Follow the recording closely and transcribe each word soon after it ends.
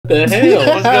the hell?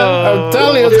 Let's go. I'm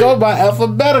telling you, let's go by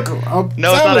alphabetical.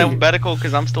 No, it's not alphabetical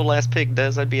because I'm still last pick,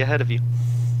 Des. I'd be ahead of you.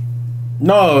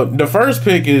 No, the first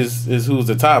pick is who's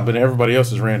the top, but everybody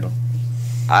else is random.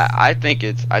 I think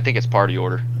it's party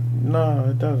order. No,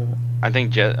 it doesn't. I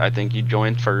think you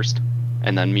joined first,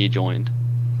 and then me joined.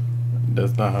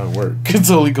 That's not how it works. It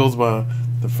only goes by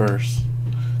the first.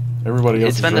 Everybody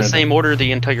else. It's been the same order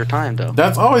the entire time, though.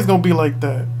 That's always gonna be like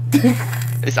that.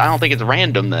 I don't think it's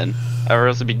random then, or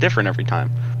else it'd be different every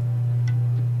time.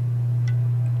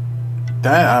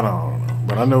 That I don't know,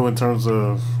 but I know in terms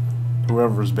of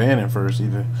whoever's banning first,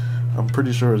 either I'm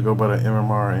pretty sure it's go by the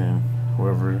MMR and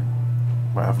whoever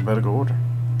by alphabetical order.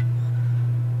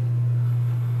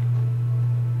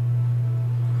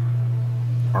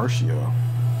 Arcio.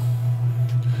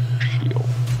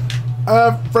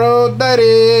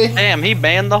 Aphrodite. Damn, he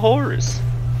banned the horse.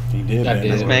 He did.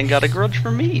 This man got a grudge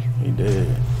for me. He did.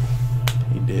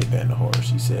 He did ban the horse.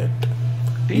 He said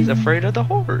he's afraid of the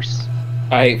horse.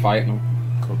 I hate fighting him.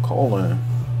 Colon.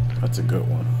 That's a good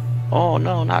one. Oh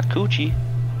no, not Coochie.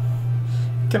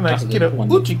 Can I get a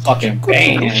Coochie? Fucking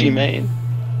ban. Coochie man.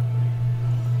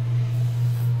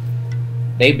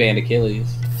 They banned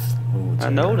Achilles. Ooh, I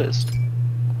noticed.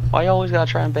 Why you always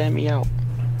gotta try and ban me out?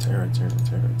 Terror.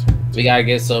 We gotta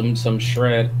get some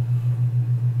shred.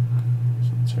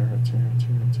 Terror.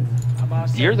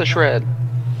 You're the shred.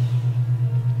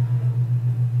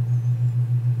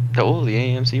 Oh, the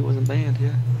AMC wasn't banned,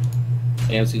 yeah.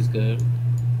 AMC's good.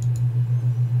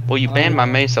 Well, you banned my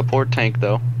main support tank,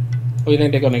 though. What do you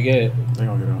think they're gonna get? They're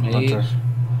gonna get a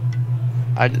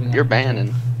hunter. You're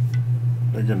banning.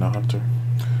 They're getting a hunter.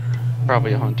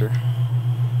 Probably a hunter.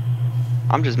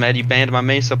 I'm just mad you banned my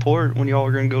main support when y'all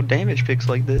are gonna go damage picks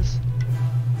like this.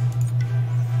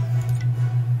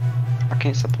 I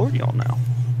can't support y'all now.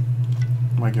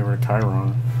 Might give her a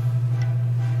Chiron.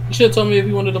 You should have told me if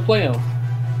you wanted to play him.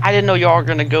 I didn't know y'all were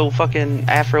gonna go fucking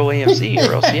Afro AMC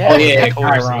or else Oh yeah,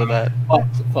 Chiron. Chiron.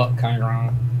 Fuck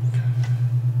Chiron.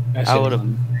 I would have.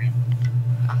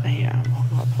 Man,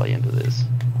 I'm gonna play into this.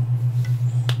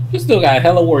 You still got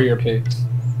hella warrior picks.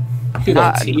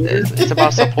 It's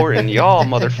about supporting y'all,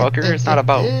 motherfucker. It's not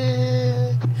about.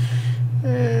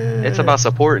 It's about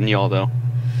supporting y'all, though.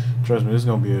 Trust me, it's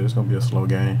gonna be a slow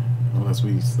game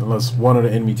unless one of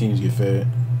the enemy teams get fed.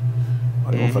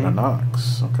 Oh, you went for the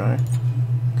Nox, okay.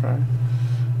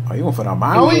 Oh, you went for the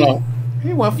Maui?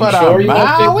 You went for the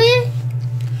Maui?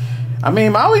 I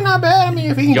mean, Maui not bad. I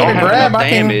mean, if he can get a grab, I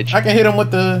can hit him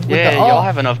with the y'all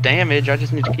have enough damage. I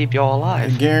just need to keep y'all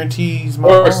alive. It guarantees my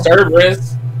or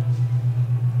Cerberus.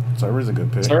 Cerberus is a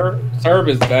good pick. Cerb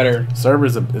is better.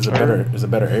 Cerberus is a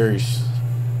better Ares.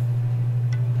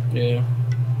 Yeah.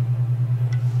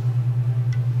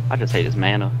 I just hate his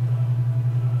mana.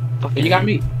 You got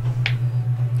me.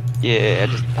 Yeah,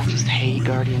 I just hate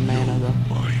Guardian mana though.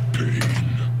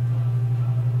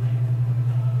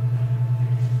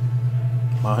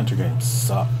 My hunter game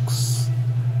sucks.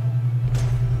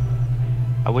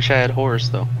 I wish I had Horus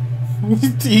though.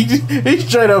 he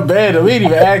straight up banned him. He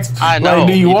didn't even ask. I know. Like,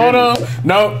 do you want him?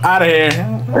 Nope, out of here.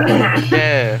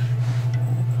 Yeah.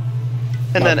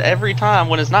 And then every time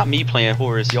when it's not me playing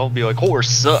Horus, y'all be like, Horus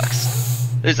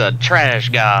sucks. It's a trash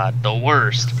god, the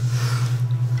worst.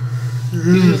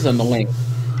 He's just in the link.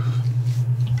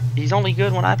 He's only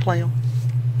good when I play him.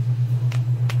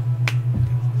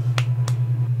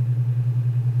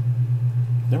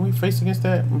 Didn't we face against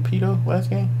that Rapido last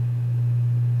game?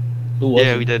 Who was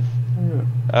it? We did.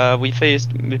 Yeah. We faced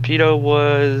Rapido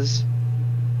was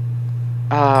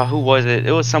who was it?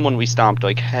 It was someone we stomped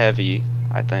like heavy,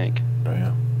 I think. Oh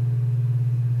yeah.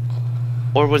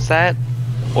 Or was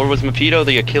Mapido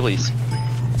the Achilles?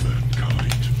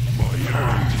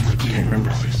 I can't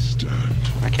remember.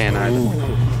 I can't either.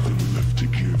 Left to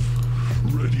give,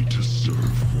 ready to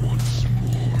serve once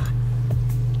more.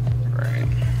 Right.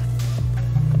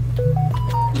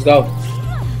 Let's go.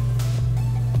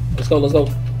 Let's go.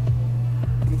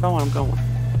 I'm going.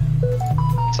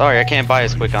 Sorry, I can't buy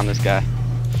as quick on this guy.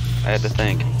 I had to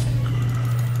think.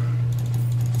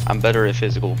 I'm better at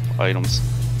physical items.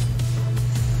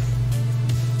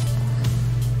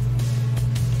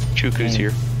 Chuku's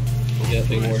here. Yeah,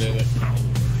 they worded it.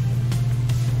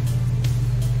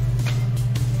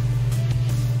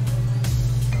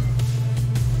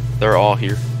 They're all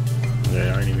here.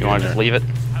 Yeah, I ain't even. You want to just leave it?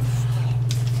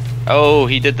 Oh,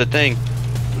 he did the thing.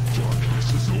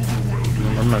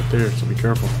 I'm not there, so be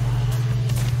careful.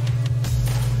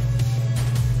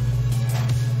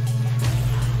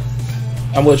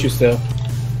 I'm with you still.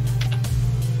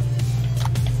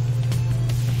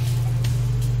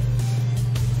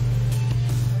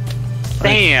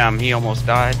 Damn, he almost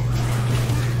died.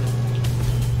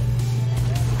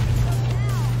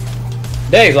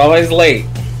 Dave's always late.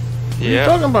 What you Yeah.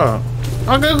 talking about?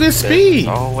 I'll go get It's speed.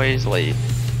 always late.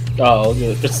 Oh,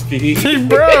 good for speed.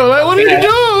 Bro, like, what are you doing?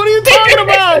 What are you talking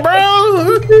about, bro?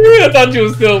 I thought you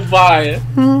was still buying.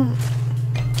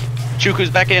 Chuku's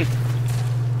back in.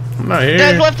 I'm not here.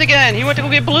 Dez left again. He went to go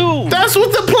get blue. That's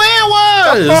what the plan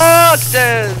was. Fuck,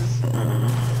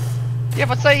 Dez. Yeah,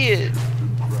 but say it.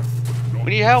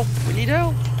 We need help. We need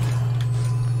help.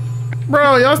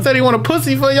 Bro, y'all said he want a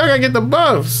pussy for y'all gotta get the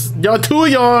buffs. Y'all two of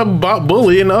y'all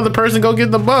bully and the other person go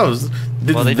get the buffs.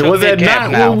 Well, they took Was that mid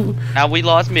camp not now. who- Now we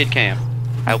lost mid camp.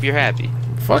 I hope you're happy.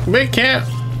 Fuck mid camp.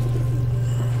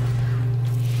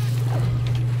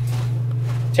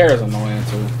 Tara's annoying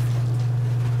too.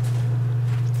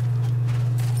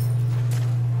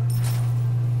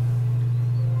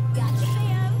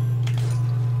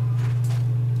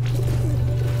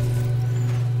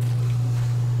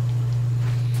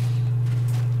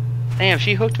 Damn,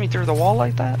 she hooked me through the wall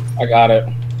like that? I got it.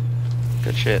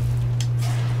 Good shit.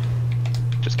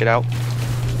 Just get out.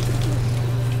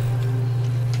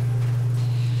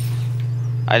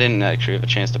 I didn't actually have a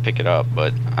chance to pick it up,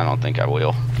 but I don't think I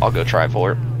will. I'll go try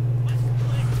for it.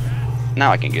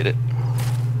 Now I can get it.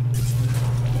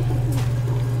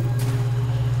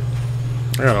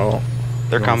 I got all.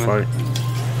 They're coming. Fight.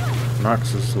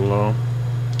 Nox is low.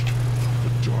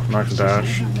 Nox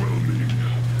dash.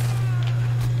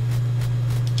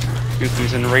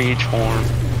 Goofy's in rage form.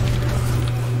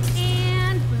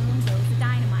 And boom goes the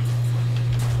dynamite.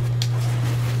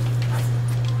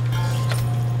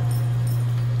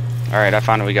 Alright, I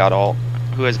finally got all.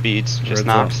 Who has beads? Just Red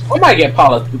Nox? We might get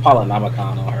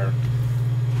Polynomicon on her.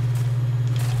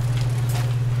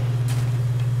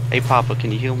 Hey Papa,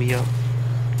 can you heal me up?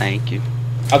 Thank you.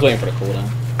 I was waiting for the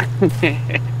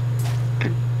cooldown.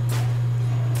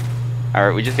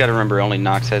 Alright, we just gotta remember only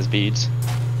Nox has beads.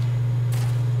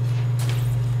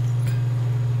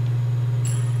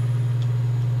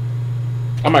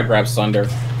 I might grab Sunder.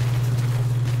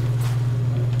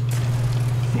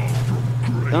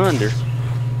 Thunder.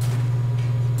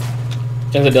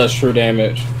 Since it does true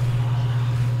damage.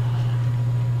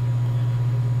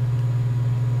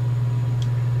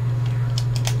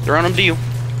 Throwing them to you.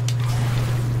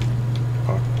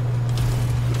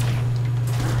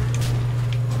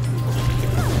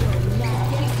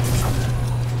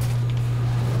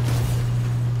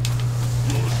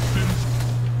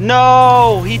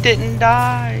 No, he didn't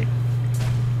die.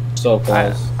 So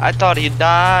close. I thought he'd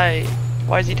die.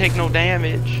 Why does he take no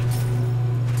damage?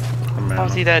 How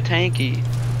is he that tanky?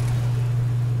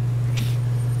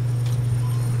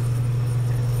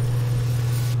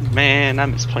 Man, I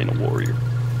miss playing a warrior.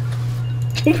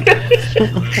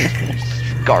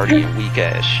 Guardian weak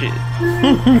ass shit.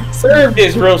 Serve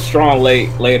is real strong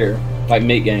later, like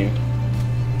mid game.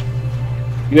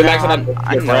 You been maxing out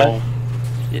I your know.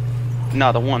 breath?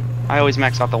 No, the one. I always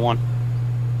max out the one.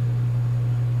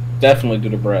 Definitely do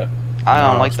the breath. I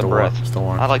don't No, like it's the one. breath. It's the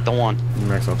one. I like the one. You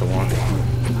max out the one.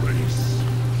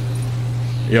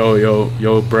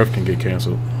 Yo, breath can get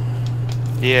canceled.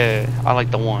 Yeah, I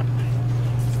like the one.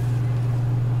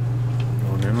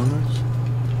 Going in on this?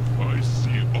 I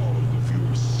see all of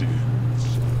your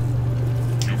sins.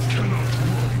 You cannot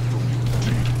run from your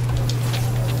deed.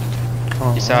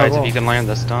 Oh, Besides, I if you can land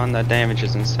the stun, that damage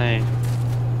is insane.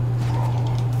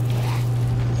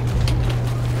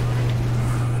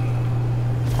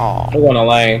 Aw. I'm going to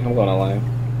lane. I'm going to lane.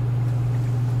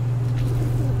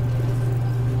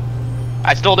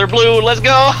 I stole their blue. Let's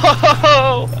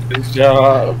go. Good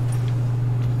job.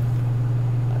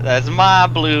 That's my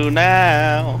blue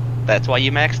now. That's why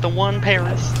you max the one,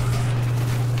 Paris.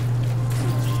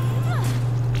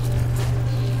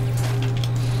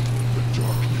 The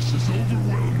darkness is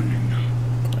overwhelming.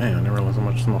 Damn, I didn't realize how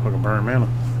much this motherfucker burn mana.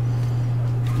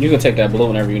 You can take that blue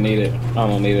whenever you need it. I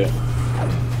don't need it.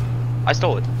 I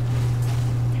stole it.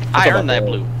 I about earned that that?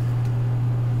 blue.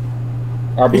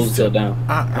 Our blue's still down.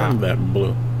 I'm that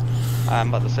blue. I'm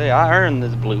about to say, I earned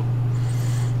this blue.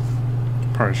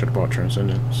 Probably should have bought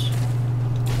Transcendence.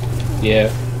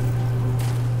 Yeah.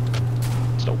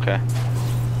 It's okay.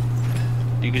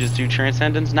 You could just do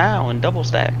Transcendence now and double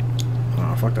stack.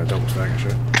 Oh, fuck that double stack and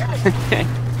shit.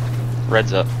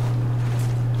 Red's up.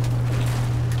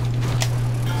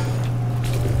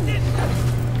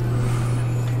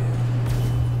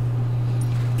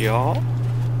 Y'all?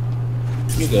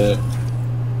 You good.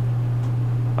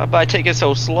 Why do I take it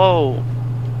so slow?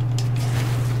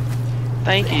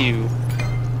 Thank you.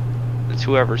 It's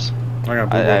whoever's. I got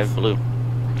blue. I have blue.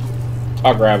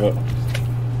 I'll grab it.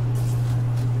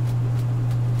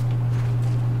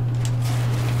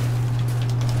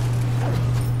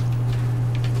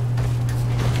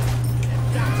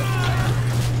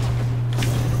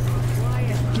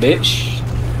 bitch.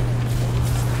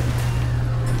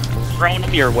 Throwing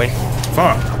them your way.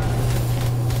 Fuck.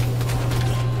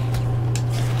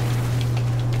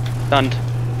 Stunned.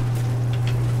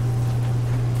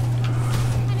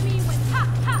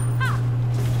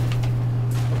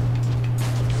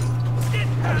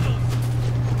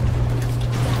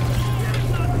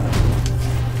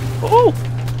 Ooh!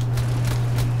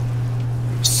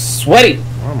 Sweaty.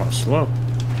 Why am I slow?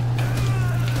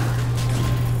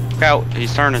 Look out,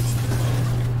 he's turning.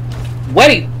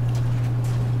 Wetty.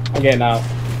 I'm getting out.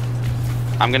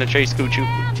 I'm gonna chase Kuchu.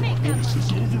 This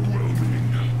is overwhelming.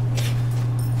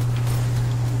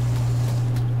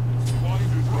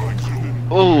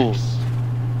 Ooh!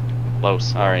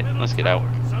 Close. Alright, let's get out.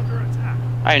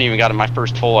 I ain't even gotten my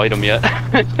first full item yet.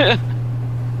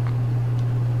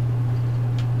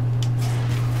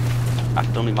 I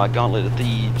still need my Gauntlet of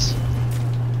Thieves.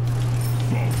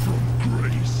 Far from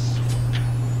grace.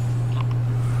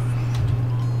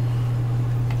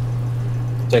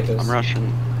 Take this.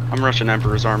 I'm rushing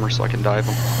Emperor's armor so I can dive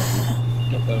him.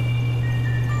 Okay.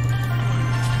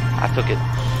 I took it.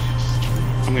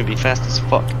 I'm gonna be fast as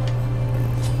fuck.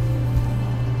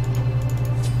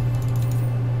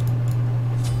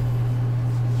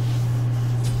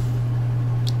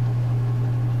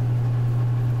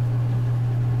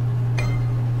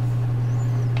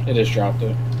 It just dropped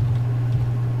it.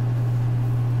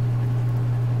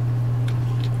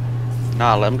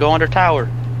 Nah, let him go under tower.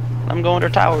 Let him go under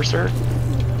tower, sir.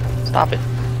 Stop it.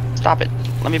 Stop it.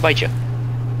 Let me bite you.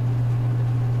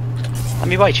 Let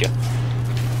me bite you.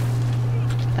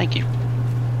 Thank you.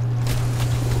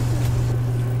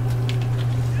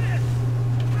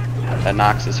 That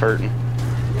Nox is hurting.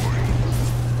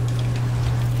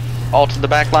 Alt to the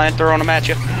back line, throwing him at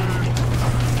you.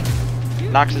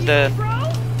 Nox is dead.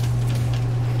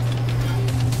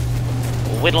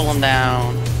 Whittle him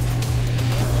down.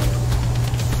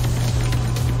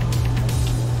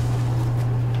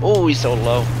 Oh, he's so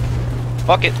low.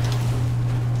 Fuck it.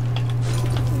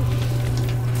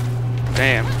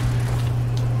 Damn.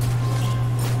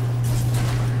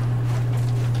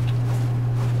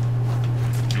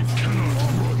 You cannot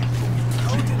run from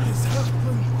the demons.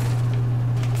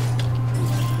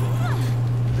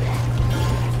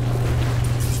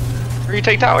 Hurry,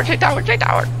 take tower, take tower, take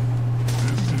tower.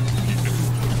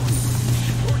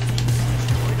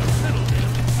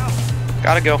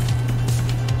 Gotta go.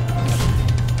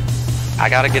 I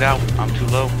gotta get out. I'm too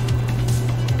low.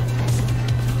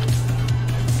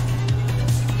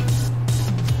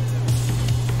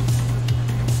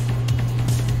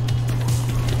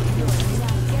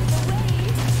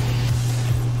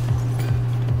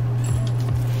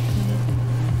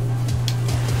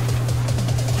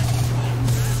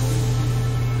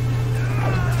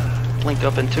 Link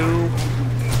up in two.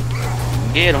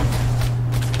 Get him.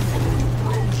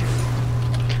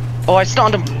 Oh, I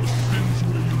stunned him.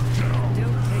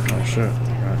 Oh shit.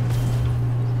 Alright.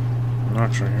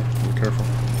 Nox right here. Be careful.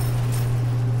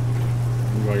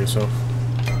 You by yourself.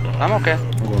 I'm okay.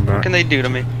 I'm going What back. can they do to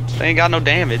me? They ain't got no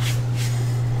damage.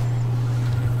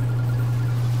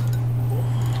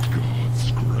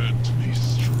 Gods grant me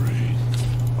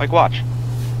strength. Like, watch.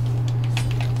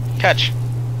 Catch.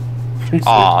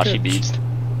 Aw, she beats.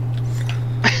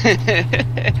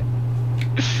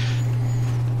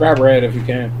 Grab red if you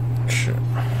can. Shit.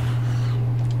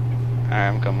 Alright,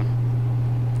 I'm coming.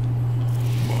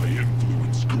 My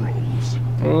influence grows.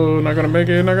 Oh, not gonna make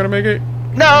it, not gonna make it.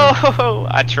 No!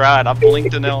 I tried. I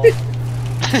blinked and all. Grace.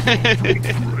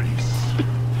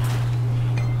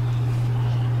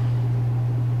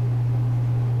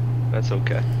 That's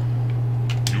okay.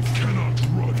 You cannot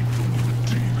run from the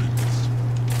demons.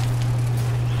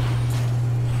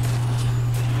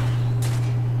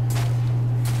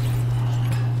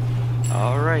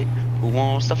 Alright. Who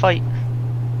wants to fight?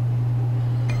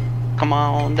 Come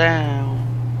on down.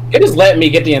 It just let me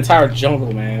get the entire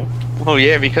jungle, man. Oh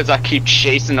yeah, because I keep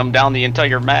chasing them down the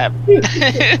entire map. Your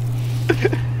sins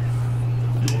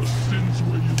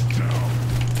weigh you down.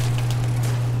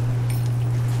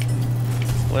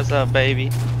 What's up, baby?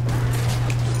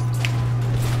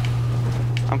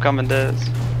 I'm coming, Des.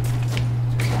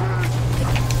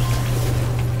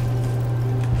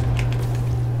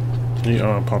 He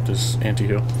pop this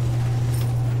anti-heal.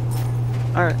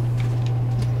 Alright.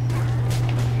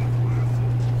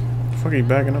 Fuck, are you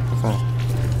backing up the phone?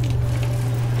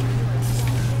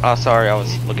 Oh, sorry, I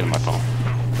was looking at my phone.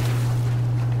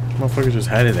 Motherfucker just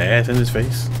had his ass in his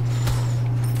face.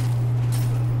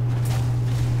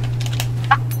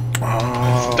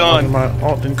 Oh, done. my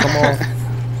ult didn't come off.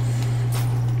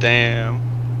 Damn.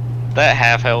 That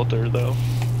half helter though.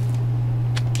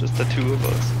 Just the two of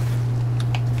us.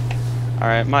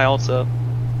 Alright, my ult's up.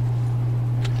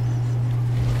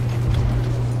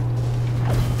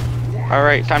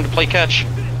 Alright, time to play catch.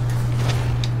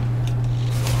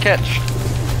 Catch.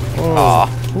 Whoa. Aw.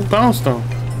 Who bounced him?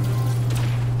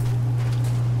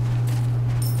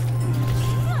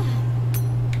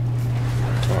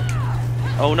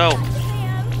 Oh no.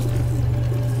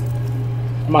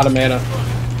 I'm out of mana.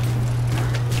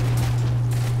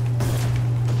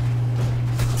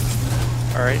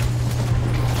 Alright.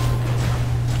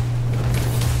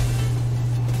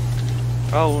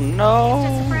 Oh no.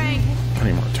 I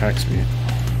need more attack speed.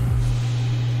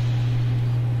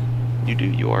 You do,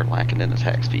 you are lacking in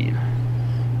attack speed.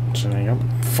 Dang,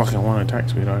 I'm fucking one attack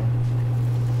speed.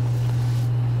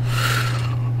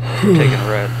 Taking a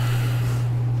red.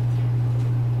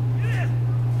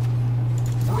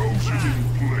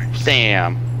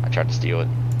 Damn! I tried to steal it.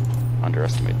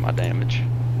 Underestimated my damage.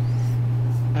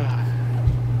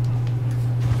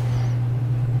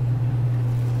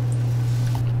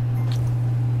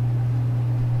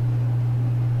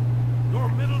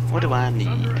 What do I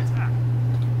need?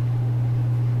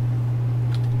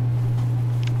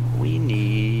 We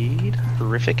need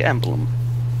horrific emblem.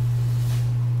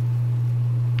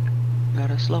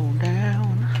 Gotta slow him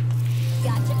down.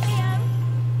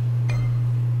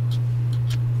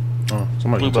 Oh,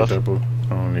 somebody Blue can buff. take that blue. I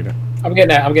don't need it. I'm getting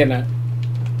that. I'm getting that.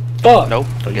 Fuck. Nope,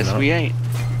 Oh, you guess not? we ain't.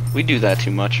 We do that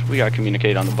too much. We gotta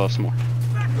communicate on the buffs more.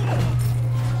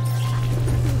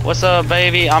 What's up,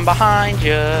 baby? I'm behind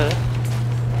you.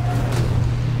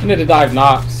 You need to dive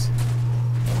Nox.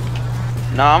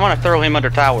 No, I'm gonna throw him under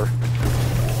tower.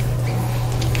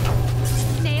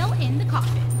 Nail in the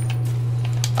coffin.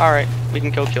 Alright, we can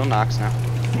go kill Nox now.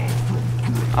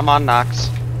 I'm on Nox.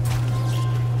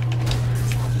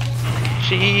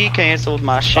 She canceled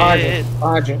my shit.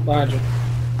 Behind you.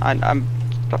 I'm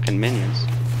fucking minions.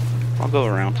 I'll go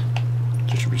around.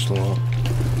 This should be slow up.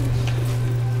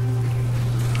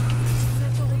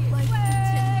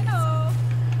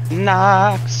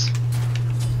 Nox.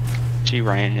 She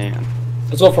ran.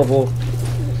 Let's go for Wolf.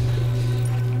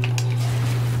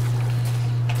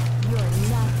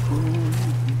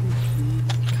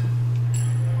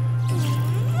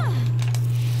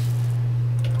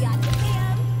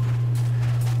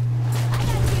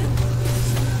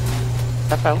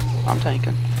 That fell. I'm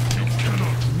tanking. You cannot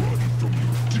run from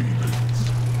your demons.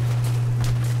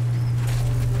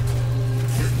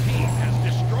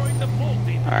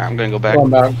 Alright, I'm gonna go back. Going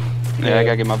back. Yeah, I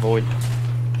gotta get my void.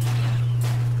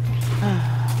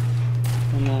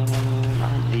 And then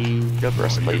I need a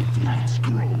breastplate.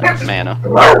 Mana.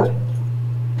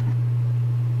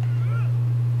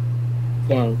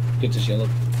 Go get this yellow.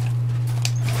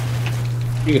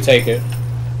 You can take it.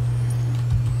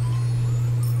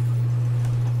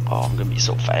 Oh, I'm gonna be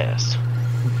so fast.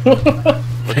 Look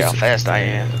how fast I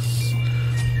am.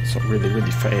 So really,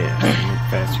 really fast. Really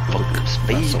fast. You Fucking look not so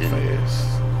speeding. fast.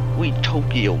 We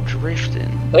Tokyo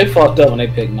drifting. They fucked up when they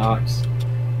picked Nox.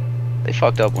 They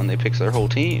fucked up when they picked their whole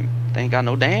team. They ain't got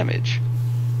no damage.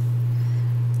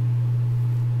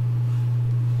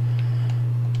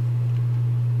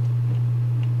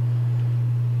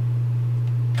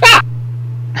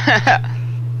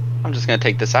 I'm just gonna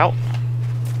take this out.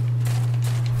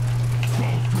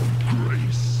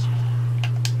 Grace.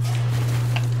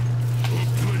 A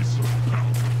place of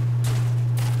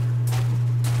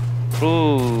power.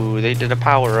 Ooh, they did a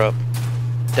power up.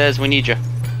 Dez, we need you.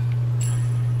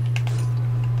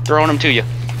 Throwing them to you.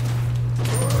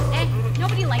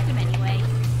 Nobody liked him anyway.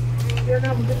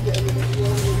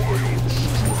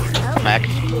 Mac.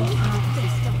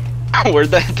 Where'd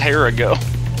that Terra go?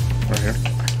 Right here.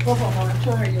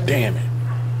 Damn it.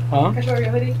 Huh?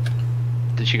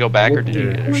 Did she go back or did you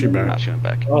Yeah, get her? she back. No, she went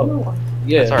back. Oh.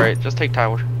 Yeah. That's alright, just take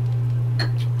tower.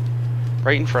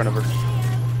 Right in front of her.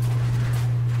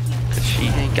 Cause she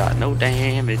ain't got no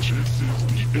damage.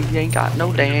 She ain't got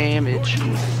no damage.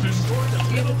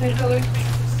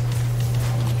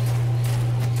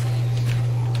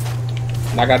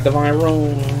 And I got Divine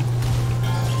Room.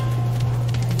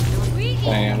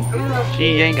 Damn.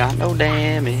 She ain't got no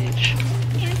damage.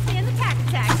 Can't stand the tack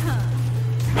attack, huh?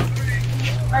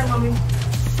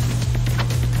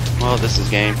 Well, this is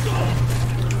game.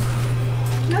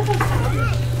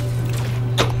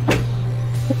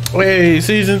 Hey,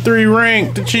 season 3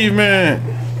 ranked achievement.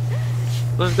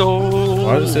 Let's go. Oh,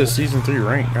 I just said season 3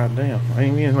 ranked. God damn. I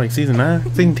ain't mean like season 9,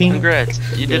 season 10. Congrats.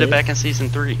 You did it back in season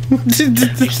 3.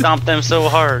 You stomped them so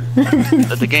hard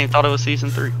that the game thought it was season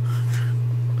 3.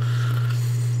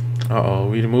 Uh-oh,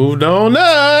 we moved on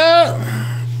up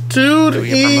to the we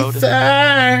get east promoted?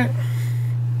 side.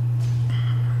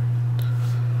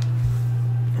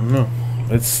 No,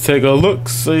 Let's take a look.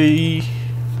 See.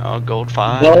 Oh, gold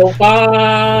 5. Gold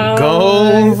 5.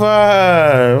 Gold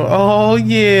 5. Oh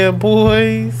yeah,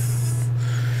 boys.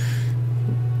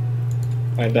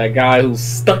 Like that guy who's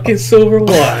stuck in silver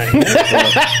wine.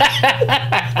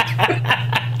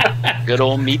 Good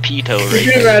old me Pito Would right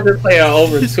you there. rather play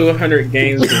over 200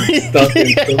 games than stuck in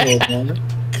silver wine?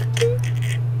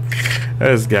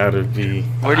 That's gotta be.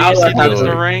 Where do you see those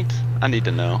are ranked? I need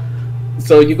to know.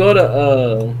 So you go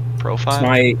to Profile?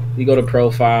 Smite, you go to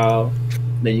profile,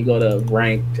 then you go to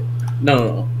ranked.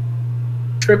 No.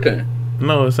 Tripping.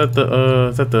 No, it's at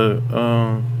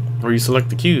the where you select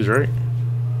the queues, right?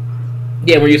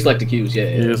 Yeah, where you select the queues, yeah.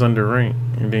 Yeah, it's under rank,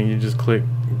 and then you just click,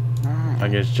 I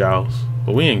guess, Joust.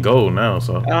 But we in gold now,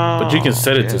 so. But you can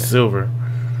set it to silver.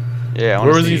 Yeah.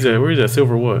 Where was he at? Where is that?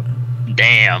 Silver what?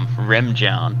 Damn,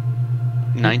 Remjohn.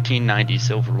 1990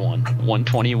 silver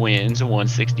 120 wins,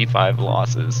 165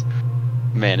 losses.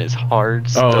 Man is hard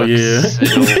stuck yeah.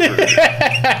 silver.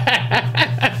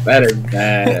 Better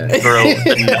bad. Bro,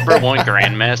 the #1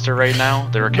 grandmaster right now,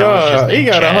 their account is just He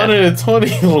got Chad.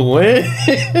 120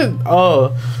 wins.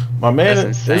 Oh, my man,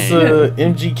 That's this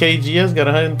insane. MGKGS got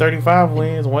 135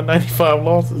 wins, 195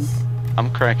 losses.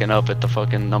 I'm cracking up at the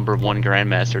fucking #1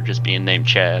 grandmaster just being named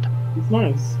Chad. It's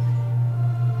nice.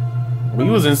 We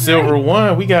was in silver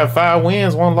 1. We got 5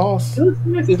 wins, 1 loss. It's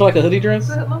nice. It's like a hoodie dress.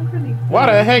 Why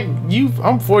the heck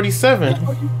I'm 47.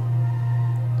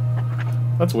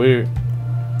 That's weird.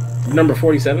 Number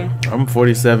 47. I'm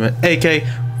 47. AK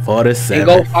 47. And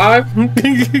go 5?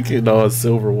 No, it's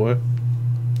silver what?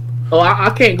 Oh,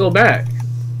 I can't go back.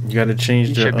 You gotta change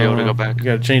You the should be able to go back. You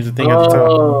gotta change the thing at the top.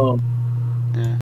 Oh. Yeah.